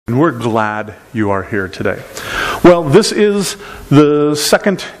And we're glad you are here today. Well, this is the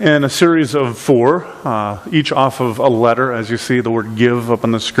second in a series of 4, each off of a letter, as you see the word give up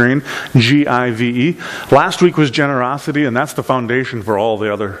on the screen, G-I-V-E. Last week was generosity, and that's the foundation for all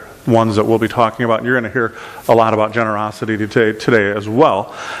the other ones that we'll be talking about. And you're going to hear a lot about generosity today as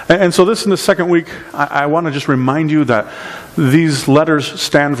well. And so this in the second week, I want to just remind you that these letters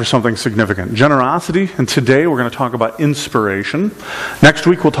stand for something significant. Generosity, and today we're going to talk about inspiration. Next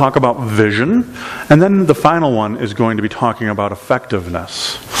week we'll talk about vision. And then the final one is going to be talking about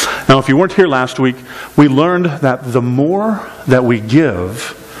effectiveness. Now, if you weren't here last week, we learned that the more that we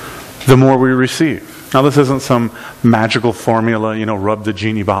give, the more we receive. Now, this isn't some magical formula, rub the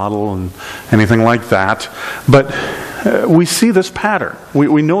genie bottle and anything like that. But we see this pattern.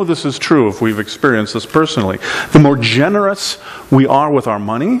 We know this is true if we've experienced this personally. The more generous we are with our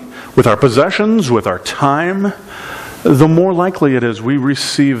money, with our possessions, with our time, the more likely it is we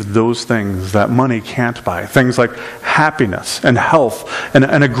receive those things that money can't buy. Things like happiness and health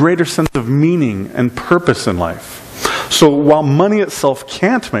and a greater sense of meaning and purpose in life. So while money itself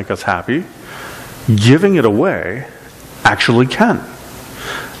can't make us happy, giving it away actually can.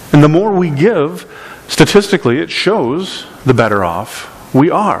 And the more we give, statistically it shows the better off we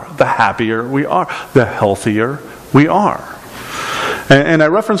are, the happier we are, the healthier we are. And I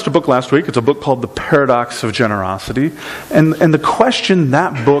referenced a book last week. It's a book called The Paradox of Generosity. And the question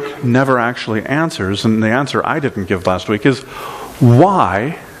that book never actually answers, and the answer I didn't give last week, is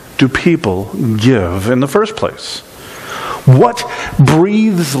why do people give in the first place? What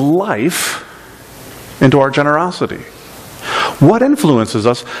breathes life into our generosity? What influences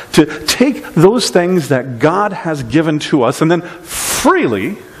us to take those things that God has given to us and then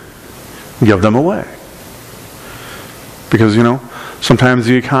freely give them away? Because, sometimes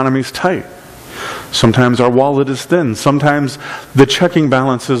the economy's tight. Sometimes our wallet is thin. Sometimes the checking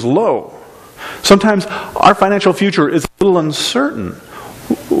balance is low. Sometimes our financial future is a little uncertain.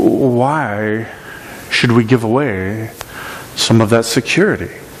 Why should we give away some of that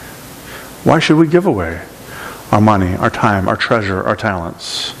security? Why should we give away our money, our time, our treasure, our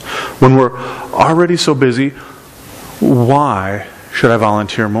talents? When we're already so busy, why should I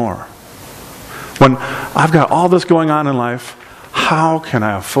volunteer more? When I've got all this going on in life, how can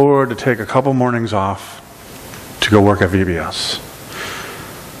I afford to take a couple mornings off to go work at VBS?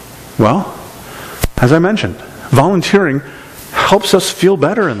 Well, as I mentioned, volunteering helps us feel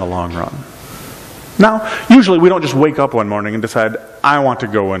better in the long run. Now, usually we don't just wake up one morning and decide, I want to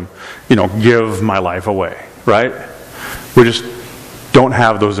go and, give my life away, right? We just don't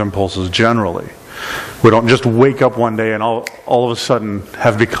have those impulses generally. We don't just wake up one day and all of a sudden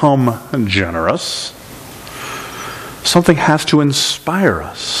have become generous. Something has to inspire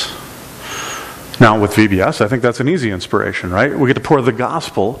us. Now, with VBS, I think that's an easy inspiration, right? We get to pour the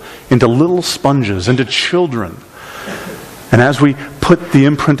gospel into little sponges, into children. And as we put the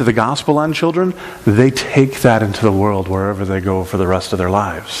imprint of the gospel on children, they take that into the world wherever they go for the rest of their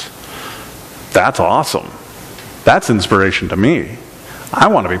lives. That's awesome. That's inspiration to me. I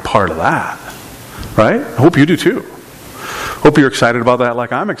want to be part of that. Right? I hope you do too. Hope you're excited about that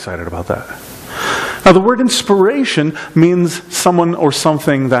like I'm excited about that. Now, the word inspiration means someone or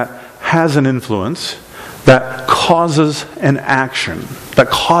something that has an influence, that causes an action, that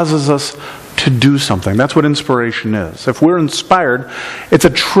causes us to do something. That's what inspiration is. If we're inspired, it's a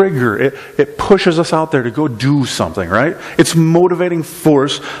trigger. It pushes us out there to go do something, right? It's motivating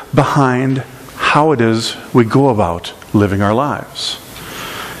force behind how it is we go about living our lives.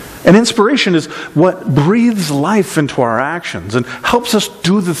 And inspiration is what breathes life into our actions and helps us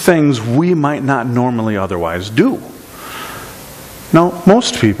do the things we might not normally otherwise do. Now,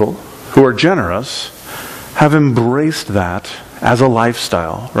 most people who are generous have embraced that as a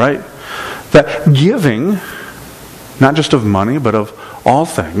lifestyle, right? That giving, not just of money, but of all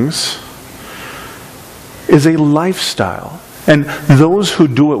things, is a lifestyle. And those who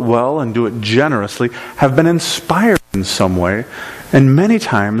do it well and do it generously have been inspired in some way. And many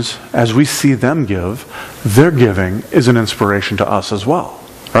times, as we see them give, their giving is an inspiration to us as well,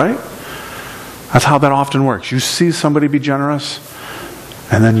 right? That's how that often works. You see somebody be generous,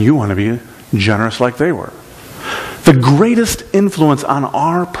 and then you want to be generous like they were. The greatest influence on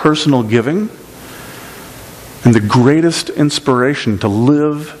our personal giving and the greatest inspiration to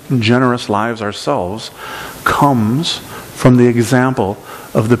live generous lives ourselves comes from the example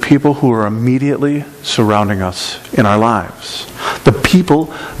of the people who are immediately surrounding us in our lives. The people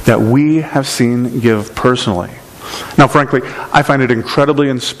that we have seen give personally. Now, frankly, I find it incredibly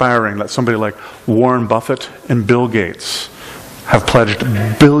inspiring that somebody like Warren Buffett and Bill Gates have pledged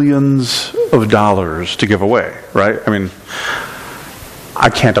billions of dollars to give away, right? I mean, I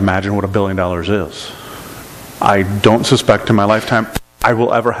can't imagine what $1 billion is. I don't suspect in my lifetime I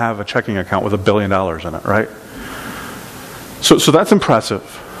will ever have a checking account with $1 billion in it, right? So that's impressive,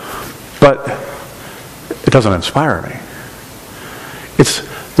 but it doesn't inspire me. It's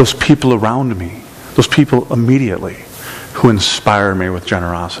those people around me, those people immediately, who inspire me with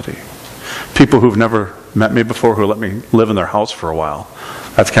generosity. People who've never met me before, who let me live in their house for a while.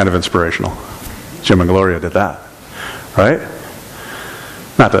 That's kind of inspirational. Jim and Gloria did that, right?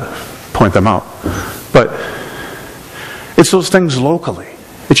 Not to point them out, but it's those things locally.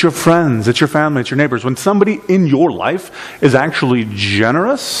 It's your friends, it's your family, it's your neighbors. When somebody in your life is actually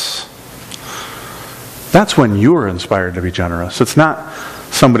generous, that's when you're inspired to be generous. It's not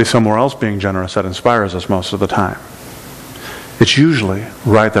somebody somewhere else being generous that inspires us most of the time. It's usually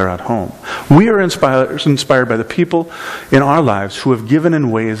right there at home. We are inspired by the people in our lives who have given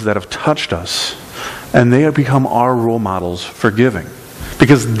in ways that have touched us, and they have become our role models for giving,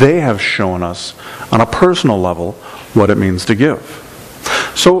 because they have shown us on a personal level what it means to give.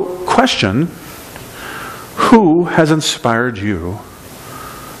 So, question, who has inspired you?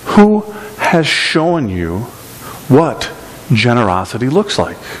 Who has shown you what generosity looks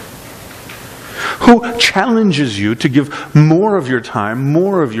like? Who challenges you to give more of your time,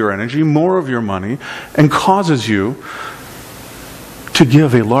 more of your energy, more of your money, and causes you to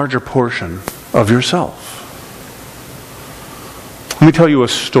give a larger portion of yourself? Let me tell you a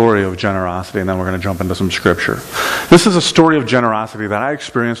story of generosity, and then we're going to jump into some scripture. This is a story of generosity that I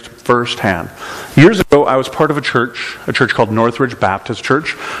experienced firsthand. Years ago, I was part of a church called Northridge Baptist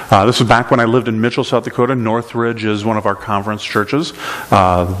Church. This was back when I lived in Mitchell, South Dakota. Northridge is one of our conference churches.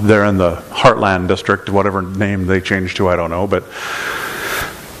 They're in the Heartland District, whatever name they changed to, I don't know, but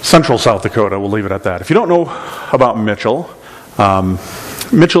Central South Dakota, we'll leave it at that. If you don't know about Mitchell,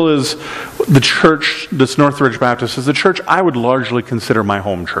 Mitchell is the church, this Northridge Baptist is the church I would largely consider my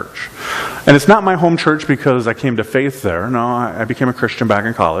home church. And it's not my home church because I came to faith there. No, I became a Christian back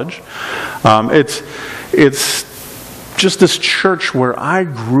in college. It's just this church where I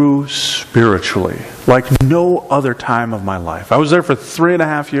grew spiritually like no other time of my life. I was there for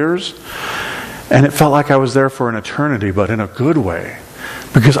 3.5 years, and it felt like I was there for an eternity, but in a good way.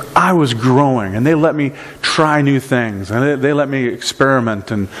 Because I was growing, and they let me try new things, and they let me experiment,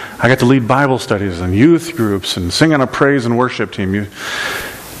 and I got to lead Bible studies and youth groups and sing on a praise and worship team.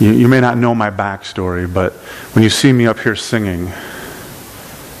 You may not know my backstory, but when you see me up here singing,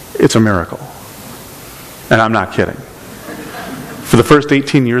 it's a miracle. And I'm not kidding. For the first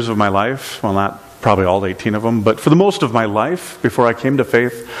 18 years of my life, well, not probably all 18 of them, but for the most of my life, before I came to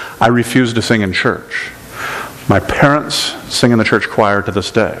faith, I refused to sing in church. My parents sing in the church choir to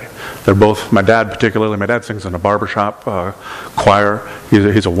this day. They're both, my dad particularly, my dad sings in a barbershop choir.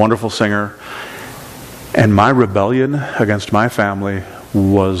 He's a wonderful singer. And my rebellion against my family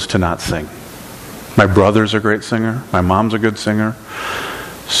was to not sing. My brother's a great singer. My mom's a good singer.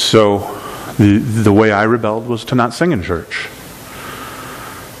 So the way I rebelled was to not sing in church.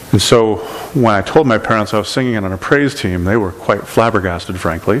 And so when I told my parents I was singing on a praise team, they were quite flabbergasted,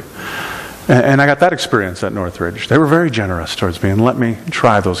 frankly. And I got that experience at Northridge. They were very generous towards me and let me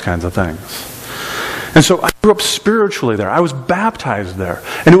try those kinds of things. And so I grew up spiritually there. I was baptized there.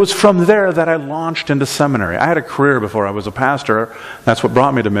 And it was from there that I launched into seminary. I had a career before I was a pastor. That's what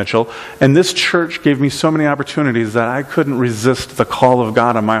brought me to Mitchell. And this church gave me so many opportunities that I couldn't resist the call of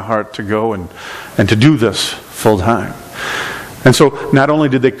God on my heart to go and to do this full time. And so not only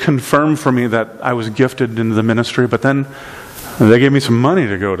did they confirm for me that I was gifted into the ministry, but then they gave me some money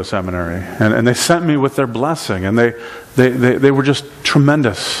to go to seminary, and they sent me with their blessing, and they were just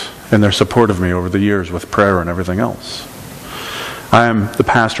tremendous in their support of me over the years with prayer and everything else. I am the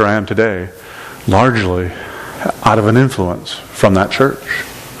pastor I am today, largely out of an influence from that church.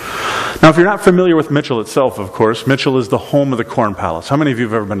 Now, if you're not familiar with Mitchell itself, of course, Mitchell is the home of the Corn Palace. How many of you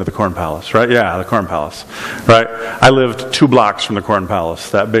have ever been to the Corn Palace, right? Yeah, the Corn Palace, right? I lived 2 blocks from the Corn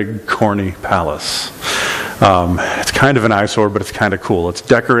Palace, that big corny palace. It's kind of an eyesore, but it's kind of cool. It's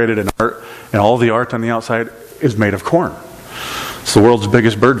decorated in art, and all the art on the outside is made of corn. It's the world's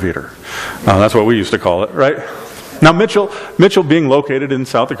biggest bird feeder. That's what we used to call it, right? Now, Mitchell being located in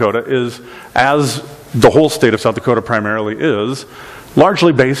South Dakota is, as the whole state of South Dakota primarily is,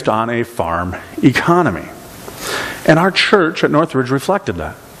 largely based on a farm economy. And our church at Northridge reflected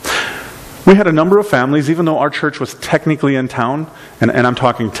that. We had a number of families, even though our church was technically in town, and I'm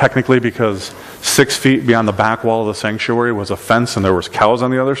talking technically because 6 feet beyond the back wall of the sanctuary was a fence and there was cows on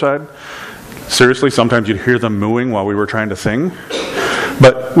the other side. Seriously, sometimes you'd hear them mooing while we were trying to sing.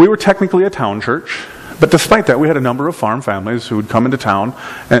 But we were technically a town church, But despite that, we had a number of farm families who would come into town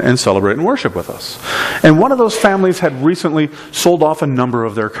and celebrate and worship with us. And one of those families had recently sold off a number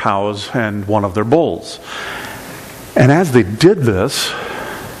of their cows and one of their bulls. And as they did this,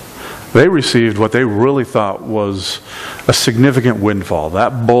 they received what they really thought was a significant windfall.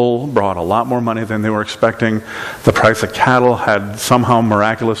 That bull brought a lot more money than they were expecting. The price of cattle had somehow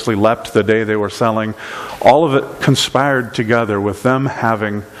miraculously leapt the day they were selling. All of it conspired together with them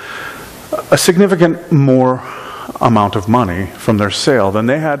having a significant more amount of money from their sale than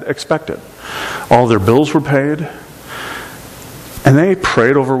they had expected. All their bills were paid, and they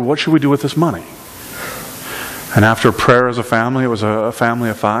prayed over, what should we do with this money? And after prayer as a family, it was a family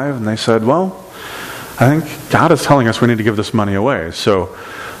of 5, and they said, well, I think God is telling us we need to give this money away. So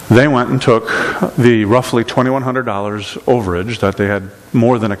they went and took the roughly $2,100 overage that they had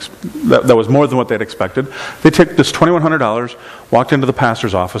that was more than what they'd expected. They took this $2,100, walked into the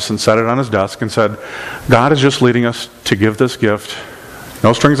pastor's office and set it on his desk and said, God is just leading us to give this gift,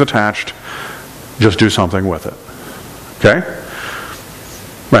 no strings attached, just do something with it. Okay?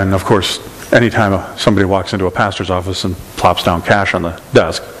 And of course, anytime somebody walks into a pastor's office and plops down cash on the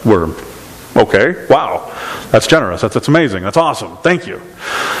desk, we're, okay, wow, that's generous, that's amazing, that's awesome, thank you.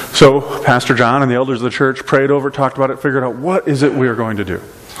 So Pastor John and the elders of the church prayed over, talked about it, figured out what is it we are going to do.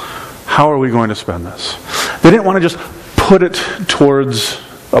 How are we going to spend this? They didn't want to just put it towards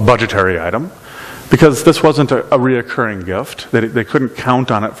a budgetary item, because this wasn't a reoccurring gift. They couldn't count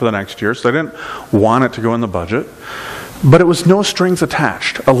on it for the next year, so they didn't want it to go in the budget. But it was no strings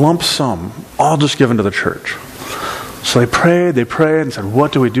attached, a lump sum, all just given to the church. So they prayed and said,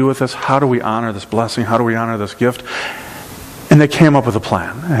 what do we do with this? How do we honor this blessing? How do we honor this gift? And they came up with a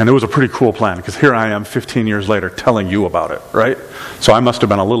plan. And it was a pretty cool plan, because here I am 15 years later telling you about it, right? So I must have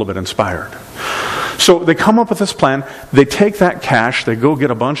been a little bit inspired. So they come up with this plan. They take that cash, they go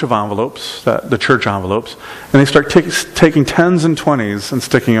get a bunch of envelopes, the church envelopes, and they start taking 10s and 20s and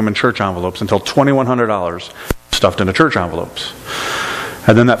sticking them in church envelopes until $2,100 stuffed into church envelopes.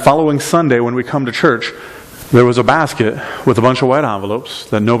 And then that following Sunday when we come to church, there was a basket with a bunch of white envelopes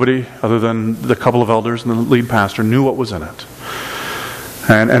that nobody other than the couple of elders and the lead pastor knew what was in it.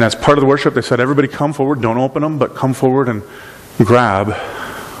 And as part of the worship, they said, everybody come forward, don't open them, but come forward and grab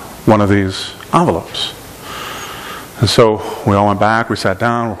one of these envelopes. And so we all went back, we sat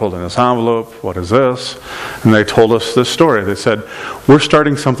down, we're holding this envelope, what is this? And they told us this story. They said, we're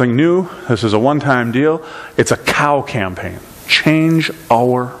starting something new, this is a one-time deal, it's a cow campaign. Change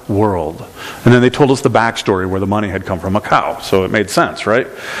our world. And then they told us the backstory where the money had come from, a cow. So it made sense, right?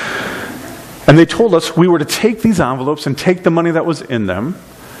 And they told us we were to take these envelopes and take the money that was in them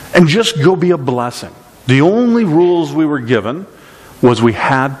and just go be a blessing. The only rules we were given was we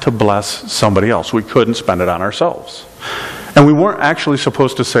had to bless somebody else. We couldn't spend it on ourselves. And we weren't actually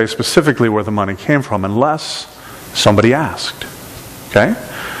supposed to say specifically where the money came from unless somebody asked. Okay?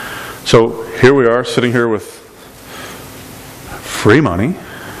 So here we are sitting here with free money,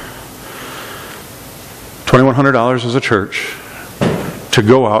 $2,100 as a church, to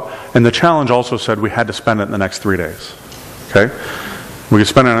go out. And the challenge also said we had to spend it in the next 3 days. Okay? We could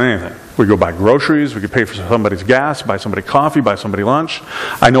spend it on anything. We could go buy groceries, we could pay for somebody's gas, buy somebody coffee, buy somebody lunch.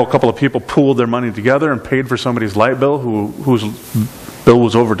 I know a couple of people pooled their money together and paid for somebody's light bill whose bill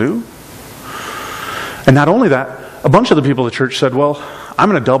was overdue. And not only that, a bunch of the people at the church said, well, I'm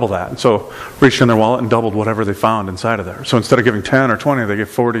going to double that. And so reached in their wallet and doubled whatever they found inside of there. So instead of giving 10 or 20, they give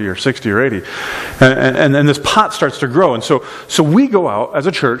 40 or 60 or 80. And then this pot starts to grow. And so we go out as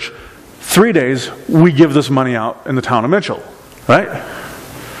a church, 3 days, we give this money out in the town of Mitchell. Right?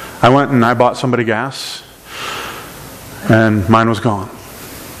 I went and I bought somebody gas, and mine was gone.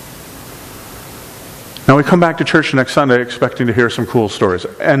 Now we come back to church next Sunday expecting to hear some cool stories.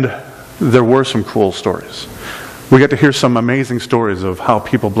 And there were some cool stories. We got to hear some amazing stories of how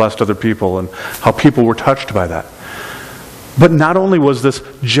people blessed other people and how people were touched by that. But not only was this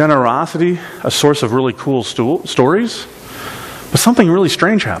generosity a source of really cool stories, but something really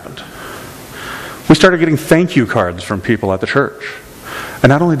strange happened. We started getting thank you cards from people at the church. And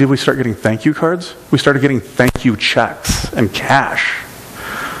not only did we start getting thank you cards, we started getting thank you checks and cash.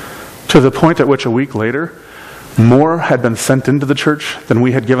 To the point at which a week later, more had been sent into the church than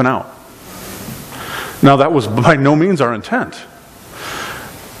we had given out. Now that was by no means our intent.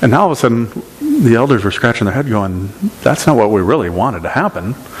 And now all of a sudden, the elders were scratching their head going, that's not what we really wanted to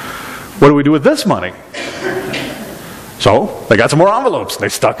happen. What do we do with this money? So they got some more envelopes. They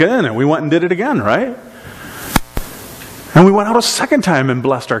stuck in and we went and did it again, right? And we went out a second time and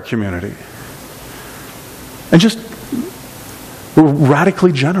blessed our community. And just were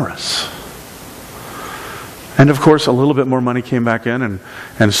radically generous. And of course, a little bit more money came back in,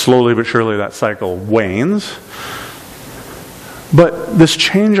 and slowly but surely that cycle wanes. But this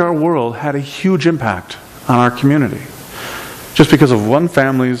Change Our World had a huge impact on our community, just because of one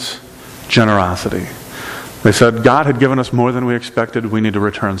family's generosity. They said, God had given us more than we expected. We need to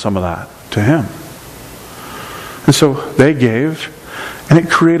return some of that to Him. And so they gave, and it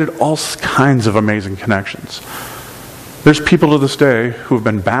created all kinds of amazing connections. There's people to this day who have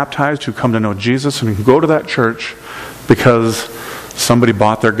been baptized, who come to know Jesus, and who go to that church because somebody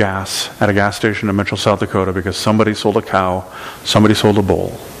bought their gas at a gas station in Mitchell, South Dakota, because somebody sold a cow, somebody sold a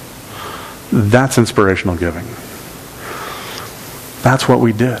bull. That's inspirational giving. That's what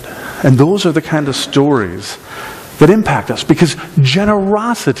we did. And those are the kind of stories that impact us, because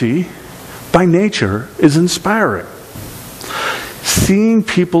generosity by nature is inspiring. Seeing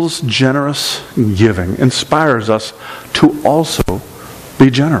people's generous giving inspires us to also be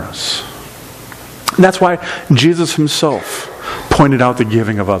generous. And that's why Jesus Himself pointed out the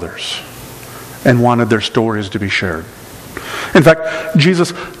giving of others and wanted their stories to be shared. In fact,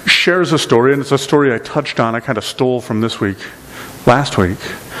 Jesus shares a story, and it's a story I touched on. I kind of stole from last week.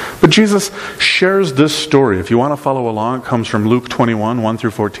 But Jesus shares this story. If you want to follow along, it comes from Luke 21, 1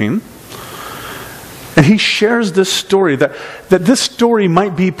 through 14. And He shares this story, that this story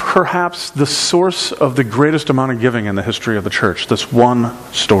might be perhaps the source of the greatest amount of giving in the history of the church, this one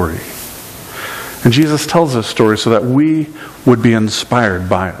story. And Jesus tells this story so that we would be inspired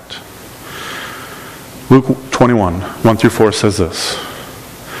by it. Luke 21, 1 through 4 says this.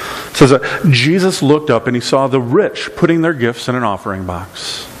 It says that Jesus looked up and He saw the rich putting their gifts in an offering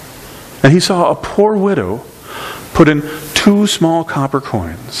box. And He saw a poor widow put in 2 small copper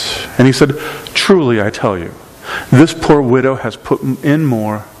coins. And He said, "Truly I tell you, this poor widow has put in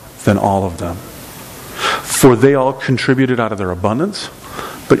more than all of them. For they all contributed out of their abundance,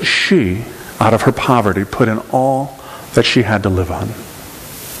 but she, out of her poverty, put in all that she had to live on."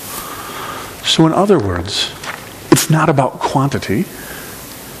 So in other words, it's not about quantity.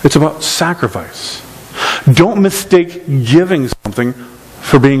 It's about sacrifice. Don't mistake giving something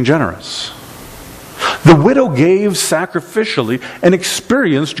for being generous. The widow gave sacrificially and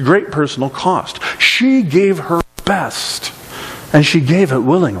experienced great personal cost. She gave her best, and she gave it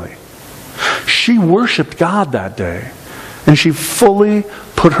willingly. She worshiped God that day, and she fully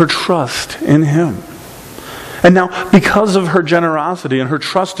put her trust in Him. And now, because of her generosity and her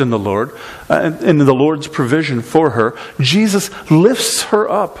trust in the Lord, and in the Lord's provision for her, Jesus lifts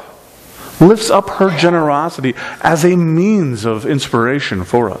up her generosity as a means of inspiration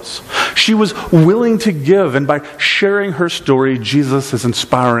for us. She was willing to give, and by sharing her story, Jesus is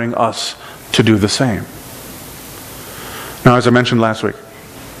inspiring us to do the same. Now, as I mentioned last week,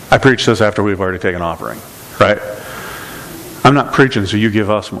 I preached this after we've already taken offering, right? I'm not preaching so you give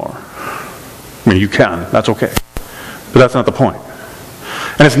us more. I mean, you can, that's okay. But that's not the point.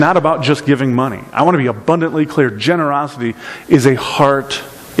 And it's not about just giving money. I want to be abundantly clear. Generosity is a heart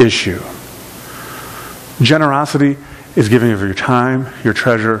issue. Generosity is giving of your time, your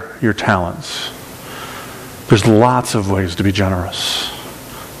treasure, your talents. There's lots of ways to be generous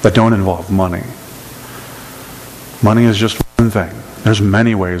that don't involve money. Money is just one thing. There's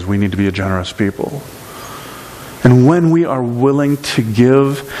many ways we need to be a generous people. And when we are willing to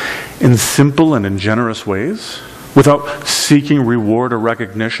give in simple and in generous ways, without seeking reward or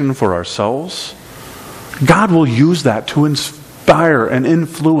recognition for ourselves, God will use that to inspire and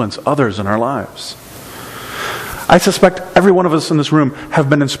influence others in our lives. I suspect every one of us in this room have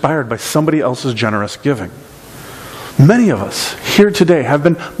been inspired by somebody else's generous giving. Many of us here today have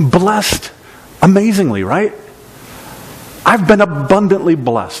been blessed amazingly, right? I've been abundantly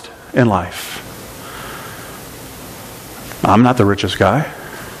blessed in life. I'm not the richest guy.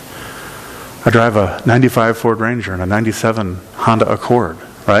 I drive a 95 Ford Ranger and a 97 Honda Accord,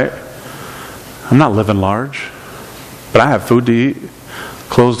 right? I'm not living large, but I have food to eat,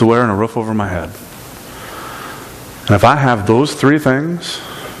 clothes to wear, and a roof over my head. And if I have those 3 things,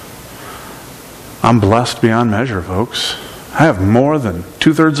 I'm blessed beyond measure, folks. I have more than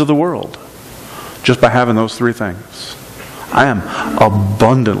 2/3 of the world just by having those 3 things. I am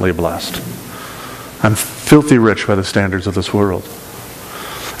abundantly blessed. I'm filthy rich by the standards of this world.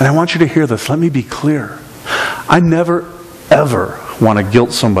 And I want you to hear this. Let me be clear. I never, ever want to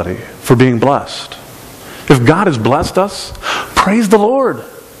guilt somebody for being blessed. If God has blessed us, praise the Lord.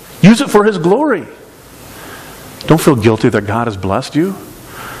 Use it for His glory. Don't feel guilty that God has blessed you,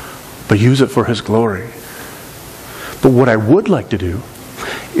 but use it for His glory. But what I would like to do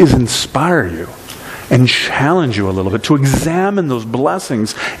is inspire you and challenge you a little bit to examine those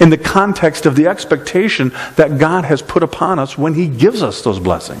blessings in the context of the expectation that God has put upon us when He gives us those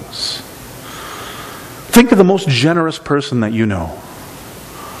blessings. Think of the most generous person that you know.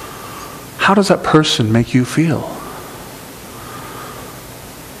 How does that person make you feel?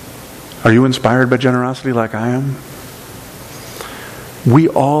 Are you inspired by generosity like I am? We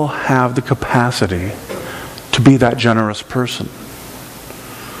all have the capacity to be that generous person.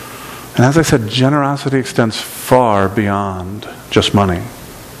 And as I said, generosity extends far beyond just money.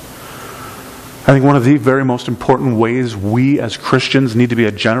 I think one of the very most important ways we as Christians need to be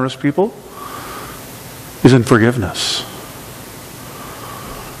a generous people is in forgiveness.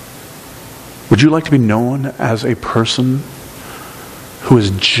 Would you like to be known as a person who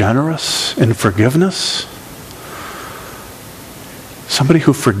is generous in forgiveness? Somebody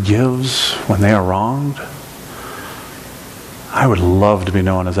who forgives when they are wronged? I would love to be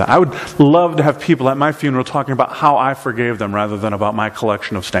known as that. I would love to have people at my funeral talking about how I forgave them rather than about my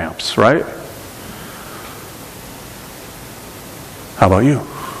collection of stamps, right? How about you?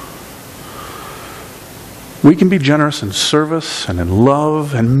 We can be generous in service and in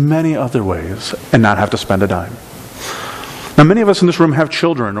love and many other ways and not have to spend a dime. Now, many of us in this room have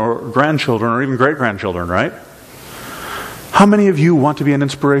children or grandchildren or even great-grandchildren, right? How many of you want to be an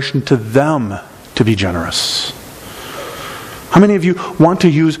inspiration to them to be generous? How many of you want to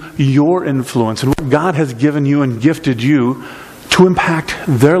use your influence and what God has given you and gifted you to impact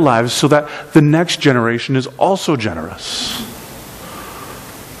their lives so that the next generation is also generous?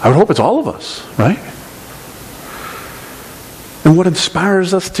 I would hope it's all of us, right? And what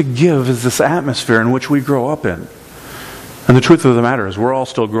inspires us to give is this atmosphere in which we grow up in. And the truth of the matter is we're all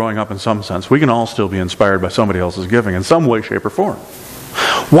still growing up in some sense. We can all still be inspired by somebody else's giving in some way, shape, or form.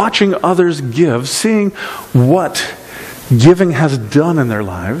 Watching others give, seeing what giving has done in their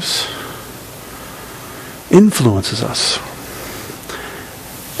lives, influences us.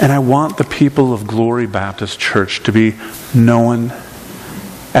 And I want the people of Glory Baptist Church to be known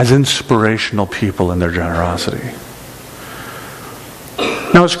as inspirational people in their generosity.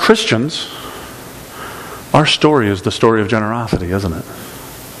 Now, as Christians, our story is the story of generosity, isn't it?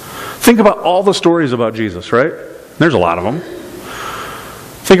 Think about all the stories about Jesus, right? There's a lot of them.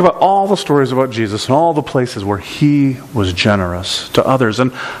 Think about all the stories about Jesus and all the places where He was generous to others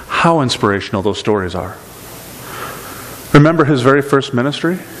and how inspirational those stories are. Remember His very first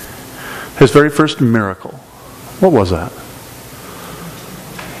ministry? His very first miracle. What was that?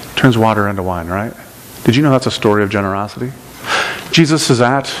 Turns water into wine, right? Did you know that's a story of generosity? Jesus is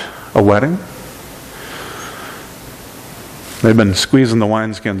at a wedding. They've been squeezing the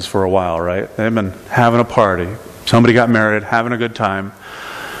wineskins for a while, right? They've been having a party. Somebody got married, having a good time.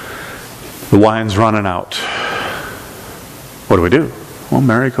 The wine's running out. What do? Well,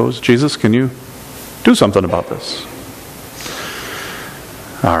 Mary goes, Jesus, can you do something about this?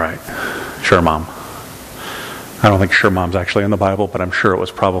 All right. Sure, Mom. I don't think sure, Mom's actually in the Bible, but I'm sure it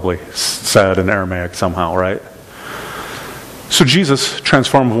was probably said in Aramaic somehow, right? So Jesus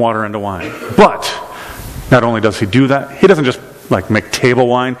transforms water into wine. But not only does He do that, He doesn't just make table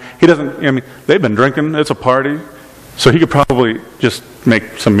wine. He doesn't, they've been drinking, it's a party. So He could probably just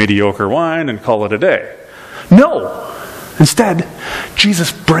make some mediocre wine and call it a day. No! Instead,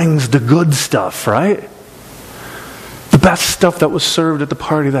 Jesus brings the good stuff, right? The best stuff that was served at the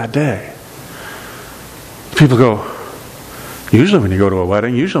party that day. People go, usually when you go to a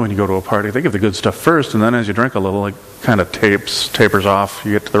wedding, usually when you go to a party, they give the good stuff first, and then as you drink a little, it kind of tapers off,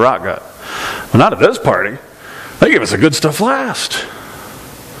 you get to the rot gut. Well, not at this party. They give us the good stuff last.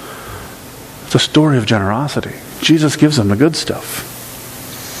 It's a story of generosity. Jesus gives them the good stuff.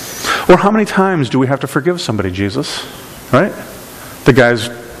 Or how many times do we have to forgive somebody, Jesus? Right?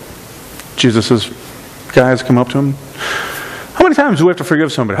 Jesus' guys come up to Him. How many times do we have to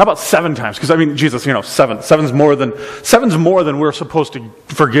forgive somebody? How about 7 times? Because Jesus, 7. Seven's more than we're supposed to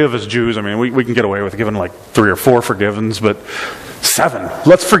forgive as Jews. We can get away with giving 3 or 4 forgivens, but 7.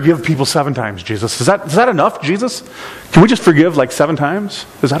 Let's forgive people 7 times, Jesus. Is that enough, Jesus? Can we just forgive 7 times?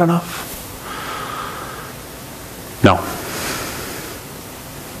 Is that enough? No.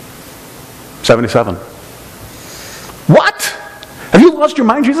 77. What? Have you lost your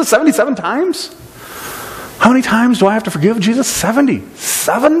mind, Jesus? 77 times? How many times do I have to forgive Jesus?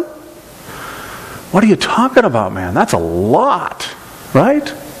 77? What are you talking about, man? That's a lot,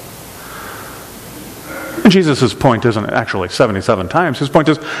 right? And Jesus' point isn't actually 77 times. His point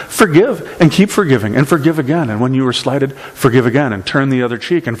is forgive and keep forgiving and forgive again. And when you were slighted, forgive again and turn the other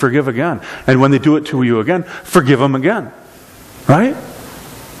cheek and forgive again. And when they do it to you again, forgive them again. Right?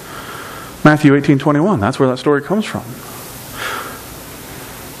 Matthew 18:21. That's where that story comes from.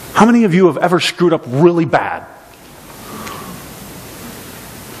 How many of you have ever screwed up really bad?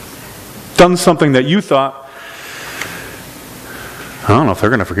 Done something that you thought, I don't know if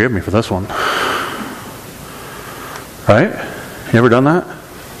they're going to forgive me for this one. Right? You ever done that?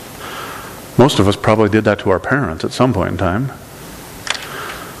 Most of us probably did that to our parents at some point in time.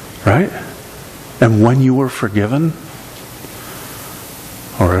 Right? And when you were forgiven,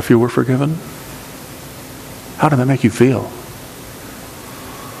 or if you were forgiven, how did that make you feel?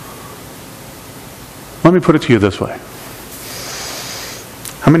 Let me put it to you this way.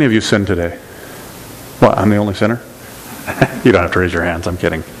 How many of you sinned today? What, I'm the only sinner? You don't have to raise your hands, I'm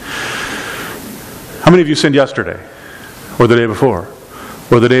kidding. How many of you sinned yesterday? Or the day before?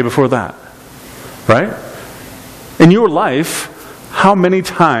 Or the day before that? Right? In your life, how many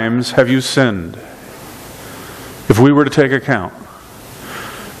times have you sinned? If we were to take account.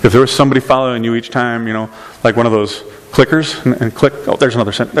 If there was somebody following you each time, like one of those clickers, and click, oh, there's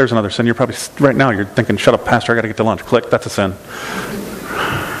another sin, there's another sin. You're probably, right now, you're thinking, shut up, Pastor, I got to get to lunch. Click, that's a sin.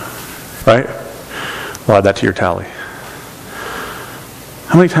 Right? We'll add that to your tally.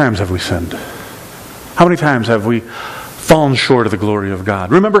 How many times have we sinned? How many times have we fallen short of the glory of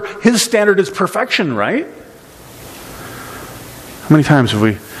God? Remember, His standard is perfection, right? How many times have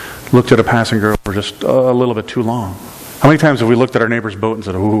we looked at a passing girl for just a little bit too long? How many times have we looked at our neighbor's boat and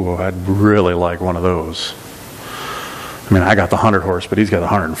said, ooh, I'd really like one of those? I mean, I got the 100 horse, but he's got the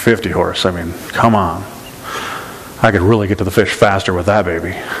 150 horse. I mean, come on. I could really get to the fish faster with that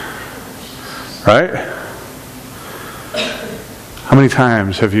baby. Right? How many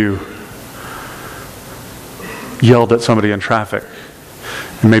times have you yelled at somebody in traffic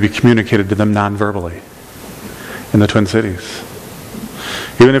and maybe communicated to them non-verbally in the Twin Cities?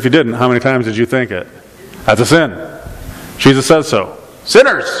 Even if you didn't, how many times did you think it? That's a sin. Jesus says so.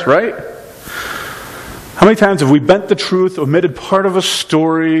 Sinners, right? How many times have we bent the truth, omitted part of a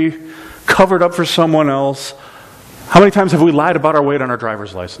story, covered up for someone else? How many times have we lied about our weight on our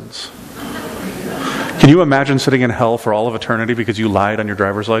driver's license? Can you imagine sitting in hell for all of eternity because you lied on your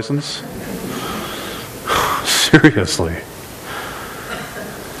driver's license? Seriously.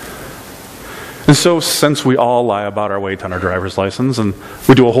 And so, since we all lie about our weight on our driver's license, and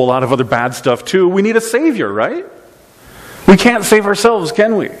we do a whole lot of other bad stuff too, we need a Savior, right? We can't save ourselves,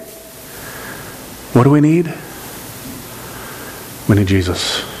 can we? What do we need? We need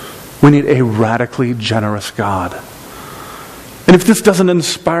Jesus. We need a radically generous God. And if this doesn't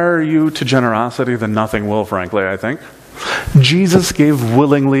inspire you to generosity, then nothing will, frankly, I think. Jesus gave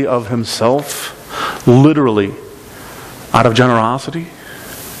willingly of Himself, literally, out of generosity.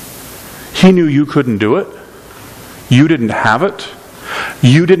 He knew you couldn't do it. You didn't have it.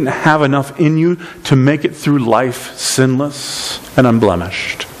 You didn't have enough in you to make it through life sinless and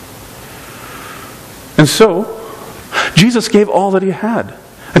unblemished. And so, Jesus gave all that He had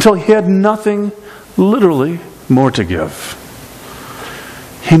until He had nothing, literally, more to give.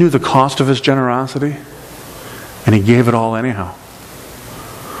 He knew the cost of His generosity, and He gave it all anyhow.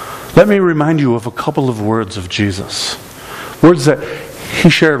 Let me remind you of a couple of words of Jesus. Words that He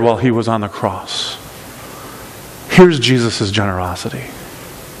shared while He was on the cross. Here's Jesus' generosity.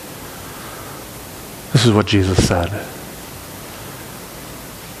 This is what Jesus said.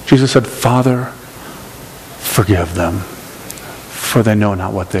 Jesus said, Father, forgive them, for they know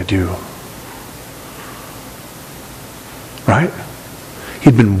not what they do. Right?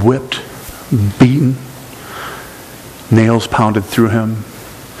 He'd been whipped, beaten, nails pounded through him.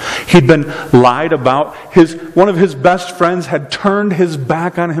 He'd been lied about. One of his best friends had turned his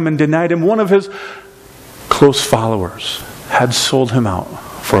back on him and denied him. One of his close followers had sold him out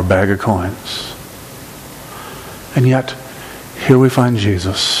for a bag of coins. And yet, here we find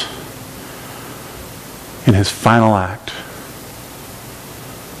Jesus in His final act,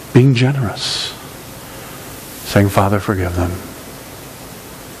 being generous, saying, Father, forgive them.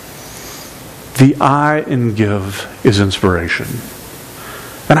 The I in give is inspiration.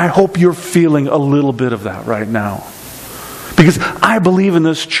 And I hope you're feeling a little bit of that right now. Because I believe in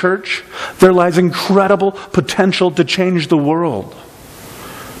this church, there lies incredible potential to change the world.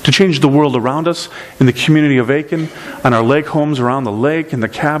 To change the world around us, in the community of Aiken, on our lake homes around the lake, in the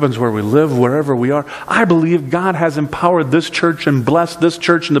cabins where we live, wherever we are. I believe God has empowered this church and blessed this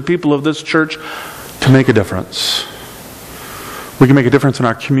church and the people of this church to make a difference. We can make a difference in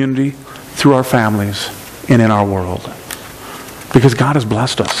our community, through our families, and in our world. Because God has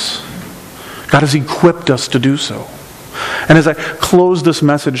blessed us. God has equipped us to do so. And as I close this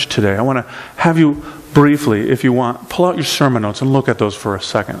message today, I want to have you briefly, if you want, pull out your sermon notes and look at those for a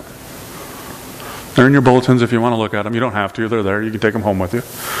second. They're in your bulletins if you want to look at them. You don't have to. They're there. You can take them home with you.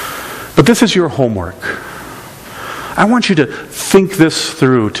 But this is your homework. I want you to think this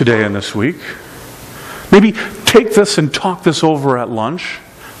through today and this week. Maybe take this and talk this over at lunch.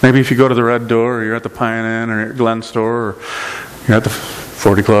 Maybe if you go to the Red Door, or you're at the Pine Inn, or you're at Glen Store, or you're at the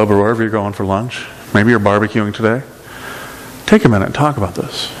 40 Club, or wherever you're going for lunch. Maybe you're barbecuing today. Take a minute and talk about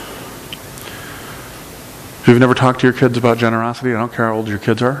this. If you've never talked to your kids about generosity, I don't care how old your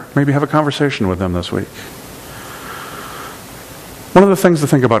kids are, maybe have a conversation with them this week. One of the things to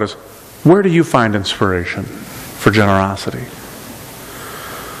think about is, where do you find inspiration for generosity?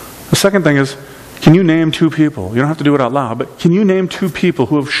 The second thing is, can you name 2 people? You don't have to do it out loud, but can you name 2 people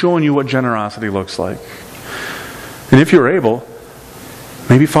who have shown you what generosity looks like? And if you're able,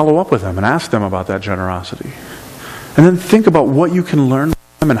 maybe follow up with them and ask them about that generosity. And then think about what you can learn from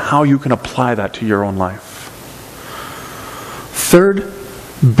them and how you can apply that to your own life. Third,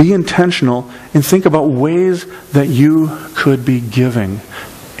 be intentional and think about ways that you could be giving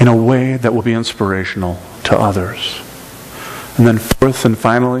in a way that will be inspirational to others. And then fourth and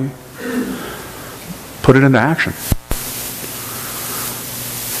finally, put it into action.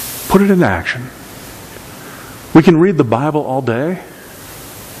 Put it into action. We can read the Bible all day,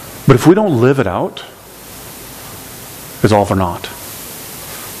 but if we don't live it out, it's all for naught.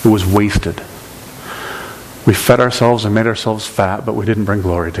 It was wasted. We fed ourselves and made ourselves fat, but we didn't bring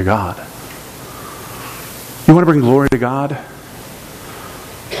glory to God. You want to bring glory to God?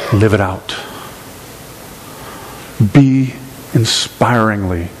 Live it out. Be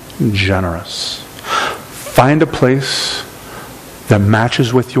inspiringly generous. Find a place that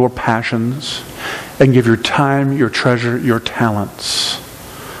matches with your passions and give your time, your treasure, your talents.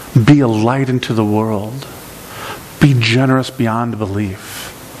 Be a light into the world. Be generous beyond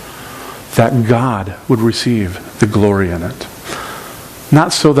belief, that God would receive the glory in it.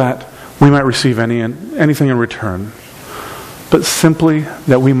 Not so that we might receive anything in return, but simply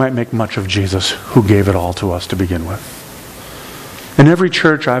that we might make much of Jesus, who gave it all to us to begin with. In every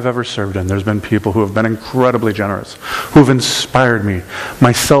church I've ever served in, there's been people who have been incredibly generous, who have inspired me,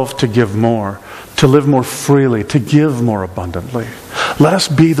 myself, to give more, to live more freely, to give more abundantly. Let us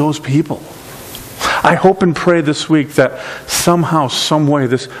be those people. I hope and pray this week that somehow, some way,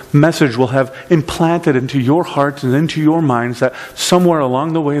 this message will have implanted into your hearts and into your minds that somewhere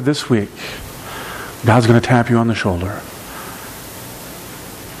along the way this week, God's going to tap you on the shoulder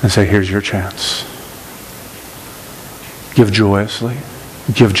and say, here's your chance. Give joyously,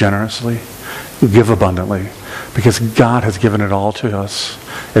 give generously, give abundantly, because God has given it all to us.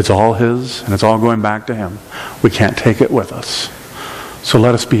 It's all His, and it's all going back to Him. We can't take it with us. So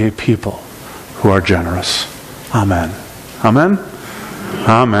let us be a people who are generous. Amen. Amen?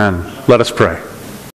 Amen. Let us pray.